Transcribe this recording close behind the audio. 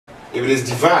If it is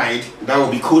divide, that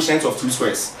will be quotient of two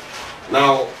squares.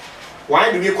 Now,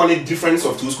 why do we call it difference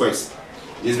of two squares?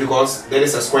 It's because there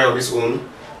is a square on its own,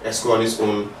 a square on its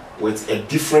own, with a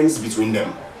difference between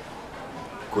them.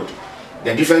 Good.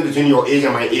 The difference between your age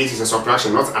and my age is a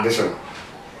subtraction, not addition.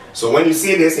 So when you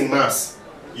see this in maths,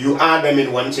 you add them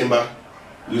in one chamber,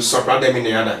 you subtract them in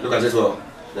the other. Look at this well.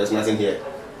 There's nothing here.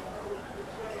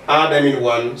 Add them in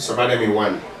one, subtract them in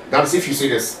one. That's if you see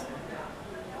this.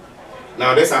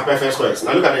 Now these are perfect squares.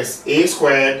 Now look at this. A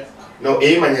squared, no,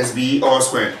 a minus b all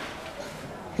squared.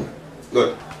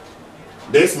 Good.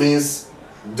 This means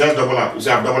just double up. You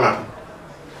should have double up.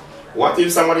 What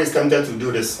if somebody is tempted to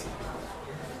do this?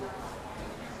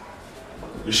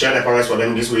 You share the powers for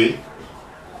them this way.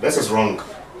 This is wrong.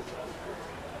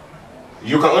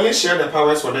 You can only share the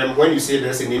powers for them when you say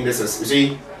this in indices. You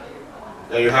see,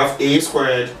 you have a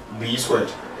squared, b squared.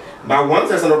 But once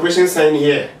there's an operation sign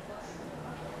here,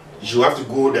 you have to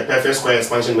go the perfect square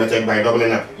expansion method by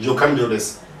doubling up. You can do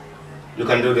this. You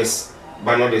can do this,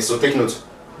 but not this. So take note.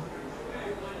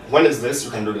 When is this? You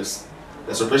can do this.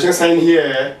 There's operation sign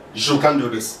here, you can do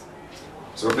this.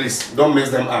 So please don't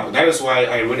mess them up. That is why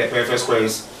I wrote the perfect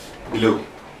squares below.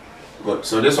 Good.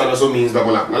 So this one also means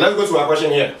double up. Now let's go to our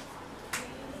question here.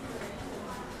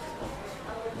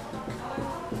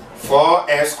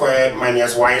 4x squared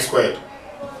minus y squared.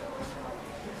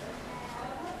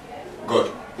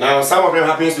 Good. Now some of them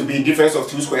happens to be difference of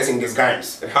two squares in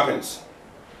disguise. It happens.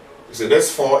 So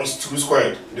this 4 is 2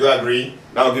 squared. Do you agree?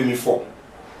 That will give me 4.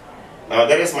 Now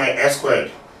that is my x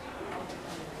squared.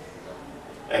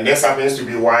 And this happens to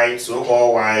be y, so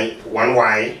called y,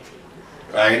 1y.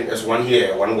 Right? There's 1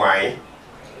 here, 1y.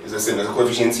 It's the same as the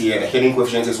coefficient here, and the hidden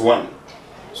coefficient is 1.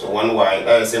 So 1y,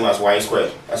 that is the same as y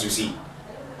squared, as you see.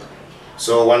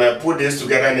 So when I put this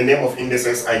together in the name of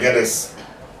indices, I get this.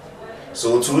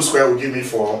 So 2 squared will give me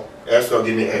 4, x squared will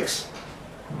give me x.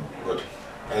 Good.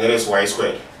 And that is y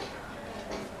squared.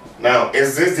 Now,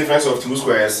 is this difference of two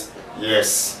squares?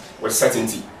 Yes, with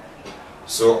certainty.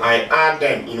 So I add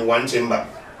them in one chamber,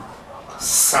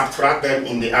 subtract them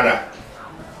in the other.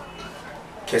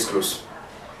 Case closed.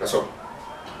 That's all.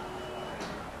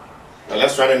 Now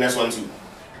let's try the next one too.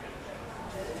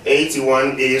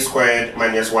 81a squared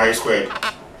minus y squared.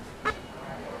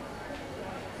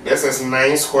 This is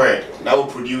 9 squared. That will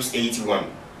produce 81.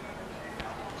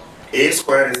 A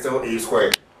squared is still a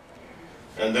squared.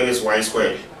 And then is y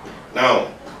squared. Now,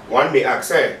 one may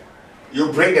ask, hey,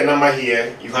 you break the number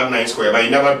here, you have 9 squared, but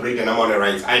you never break the number on the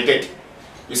right. I did.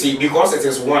 You see, because it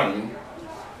is 1,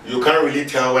 you can't really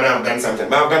tell when I've done something.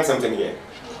 But I've done something here.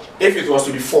 If it was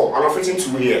to be 4, I'll have written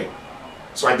 2 here.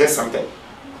 So I did something.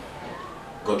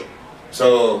 Good.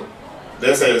 So,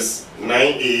 this is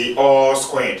 9a all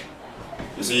squared.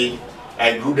 You see,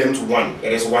 I group them to 1.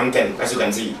 It is 110, as you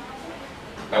can see.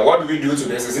 Now, what do we do to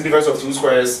this? Is it difference of two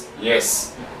squares?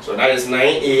 Yes. So that is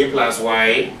 9a plus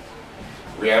y.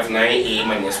 We have 9a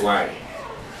minus y.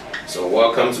 So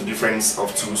welcome to difference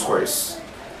of two squares.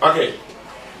 Okay.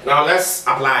 Now let's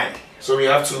apply. So we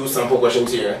have 2 sample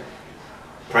questions here.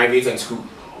 Private and school.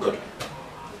 Good.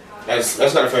 Let's go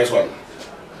to the first one.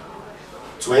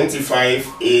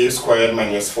 25a squared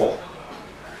minus 4.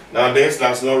 Now this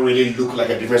does not really look like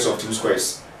a difference of two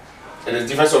squares. It is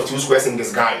difference of two squares in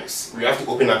disguise. We have to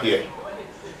open up here.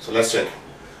 So let's check.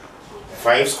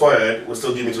 5 squared will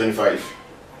still give me 25.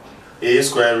 A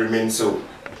squared remains so.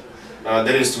 Now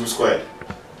that is 2 squared.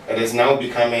 It is now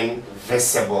becoming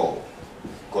visible.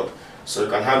 Good. So you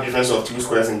can have difference of two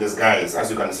squares in disguise, as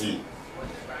you can see.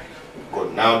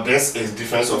 Good. Now this is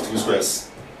difference of two squares.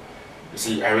 You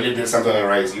see, I really did something on the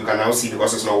right. You can now see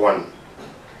because it's not 1.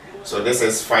 So this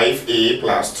is 5a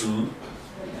plus 2.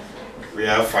 We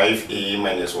have 5a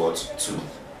minus what? 2.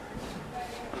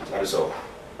 That is all.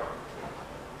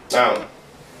 Now,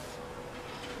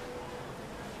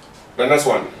 the next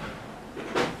one.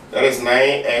 That is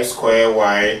 9x squared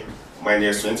y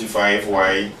minus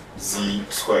 25y z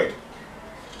squared.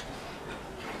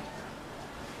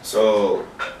 So,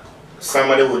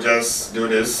 somebody will just do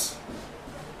this.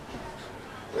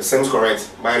 It seems correct,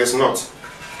 but it is not.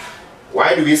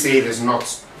 Why do we say it is not?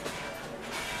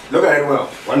 Look at it well,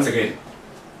 once again.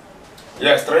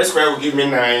 Yes, 3 squared will give me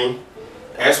 9,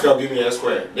 x squared will give me x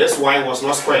squared. This y was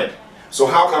not squared. So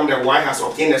how come the y has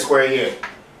obtained a square here?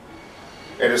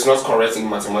 It is not correct in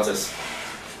mathematics.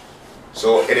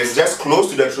 So it is just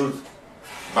close to the truth,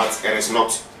 but it is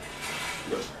not.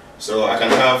 So I can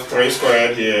have 3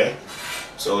 squared here.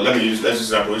 So let's use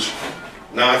this approach.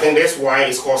 Now I think this y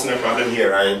is causing a problem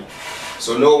here, right?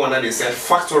 So no wonder they said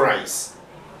factorize.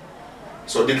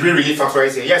 So did we really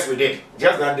factorize here? Yes, we did.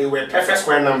 Just that they were perfect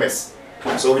square numbers.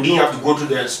 So we didn't have to go through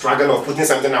the struggle of putting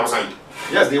something outside.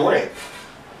 Yes, they were.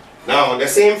 Now the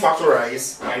same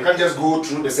factorize, and you can't just go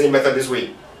through the same method this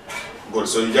way. Good,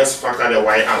 so you just factor the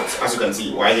y out. As you can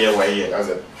see, y here, that's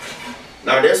it.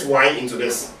 Now there's y into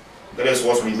this. That is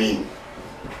what we mean.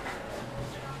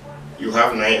 You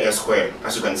have 9s squared,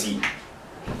 as you can see.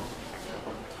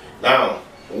 Now,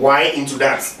 y into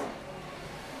that,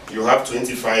 you have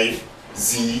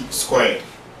 25z squared.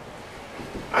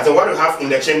 I think what you have in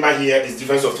the chamber here is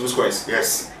difference of two squares.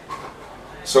 Yes.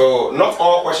 So not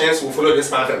all questions will follow this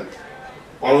pattern,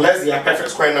 unless they are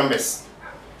perfect square numbers.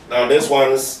 Now this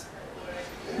one's,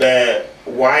 the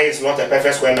y is not a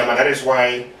perfect square number. That is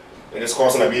why it is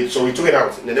causing a bit. So we took it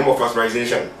out in the name of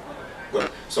factorization. Good.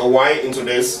 So y into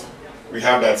this, we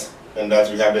have that, and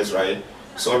that we have this, right?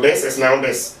 So this is now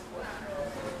this.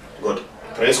 Good.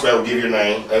 3 square will give you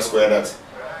 9, s square that.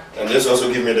 And this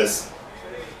also give me this.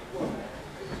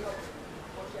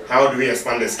 How do we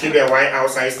expand this? Keep the y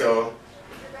outside still.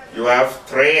 You have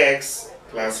 3x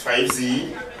plus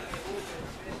 5z.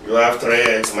 You have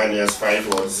 3x minus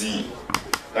 5 or z.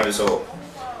 That is all.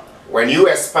 When you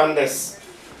expand this,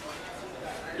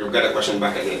 you'll get a question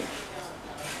back again.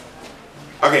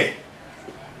 Okay.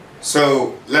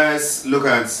 So let's look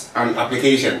at an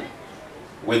application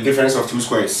with difference of two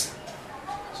squares.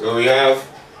 So we have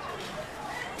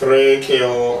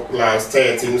 3k plus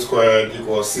 13 squared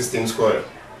equals 16 squared.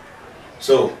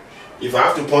 So if I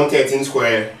have to put 13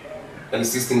 squared and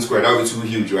 16 squared, that would be too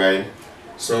huge, right?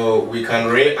 So we can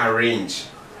rearrange.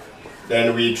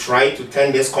 Then we try to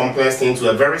turn this complex thing to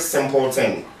a very simple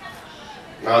thing.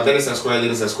 Now that is a square, that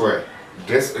is a square.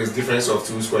 This is difference of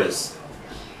two squares.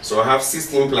 So I have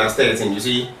 16 plus 13. You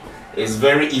see, it's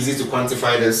very easy to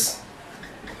quantify this.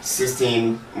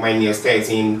 16 minus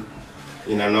 13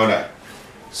 in another.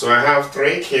 So I have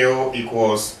 3k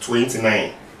equals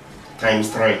 29 times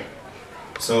 3.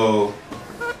 So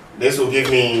this will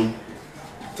give me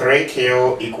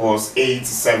 3k equals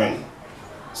 87.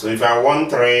 So if I want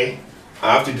 3,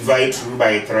 I have to divide through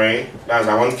by 3. That's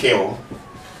I want k.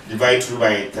 Divide through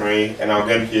by 3, and I'll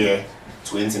get here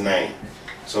 29.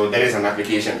 So that is an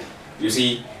application. You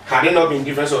see, had it not been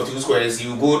difference of two squares,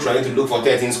 you go trying to look for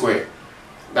 13 square.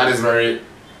 That is very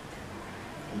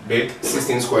big.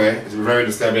 16 square is very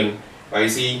disturbing. But you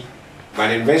see, by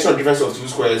the invention of difference of two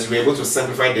squares, you're able to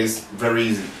simplify this very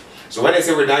easy. So when I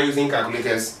say without using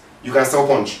calculators, you can still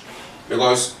punch.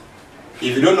 Because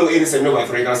if you don't know 87 over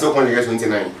 3, you can still punch and get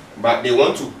 29. But they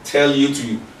want to tell you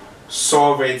to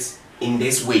solve it in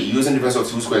this way, using difference of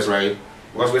two squares, right?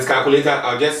 Because with calculator,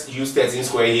 I'll just use 13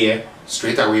 square here,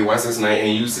 straight away, 169,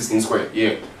 and use 16 square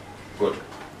here. Good.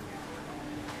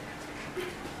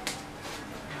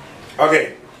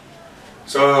 Okay.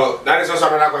 So that is also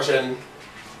another question.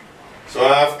 So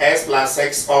I have s plus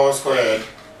 6 all squared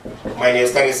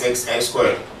minus 36x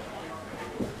squared.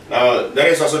 Now there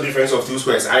is also difference of two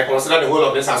squares. I consider the whole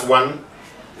of this as 1,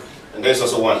 and there is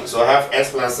also 1. So I have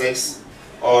s plus 6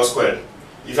 all squared.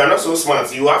 If you're not so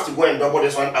smart, you have to go and double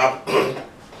this one up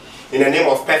in the name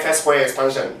of perfect square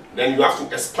expansion. Then you have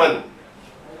to expand.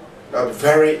 That will be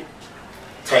very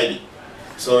tidy.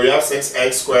 So you have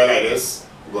 6x squared like this.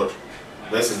 Good.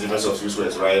 This is difference of two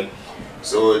squares, right?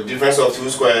 So difference of two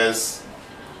squares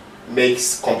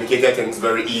makes complicated things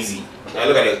very easy. Now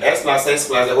look at it. S plus x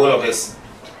plus the whole of this.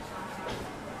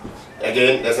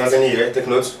 Again, there's nothing here. Take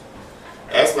note.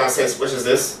 S plus x, which is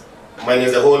this,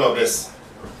 minus the whole of this.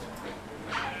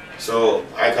 So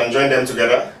I can join them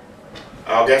together.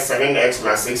 I'll get 7x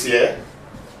plus 6 here.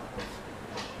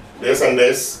 This and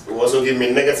this will also give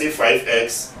me negative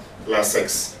 5x plus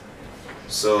 6.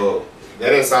 So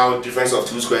that is how difference of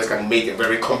two squares can make a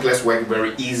very complex work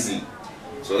very easy.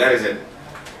 So that is it.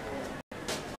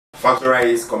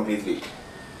 Factorize completely.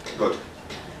 Good.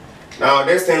 Now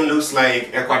this thing looks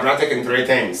like a quadratic in 3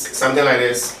 times. Something like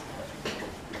this.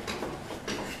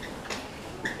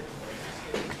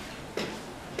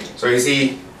 So you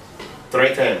see,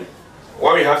 3 terms.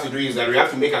 What we have to do is that we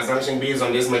have to make assumption based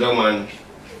on this middleman.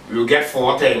 We'll get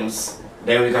 4 terms,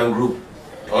 then we can group.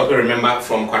 I hope you remember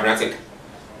from quadratic.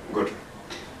 Good.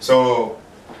 So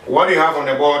what you have on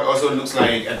the board also looks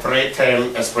like a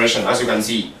 3-term expression, as you can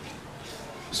see.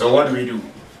 So what do we do?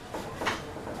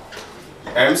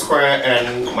 M squared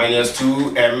n minus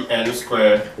 2mn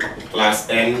squared plus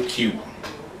n cubed.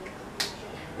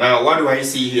 Now what do I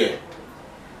see here?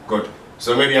 Good.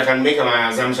 So maybe I can make my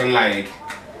assumption like,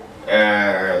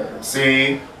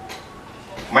 say,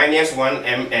 minus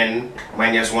 1mn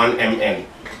minus 1mn.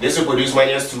 This will produce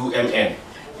minus 2mn.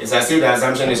 It's as if the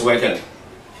assumption is working.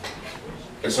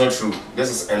 It's not true. This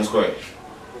is m squared.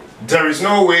 There is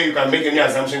no way you can make any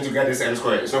assumption to get this m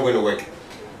squared. It's not going to work.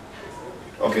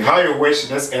 Okay, how you wish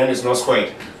this n is not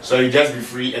squared. So you just be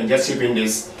free and just chip in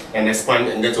this and expand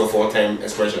and get to a 4-time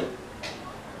expression.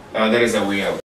 Now that is the way out.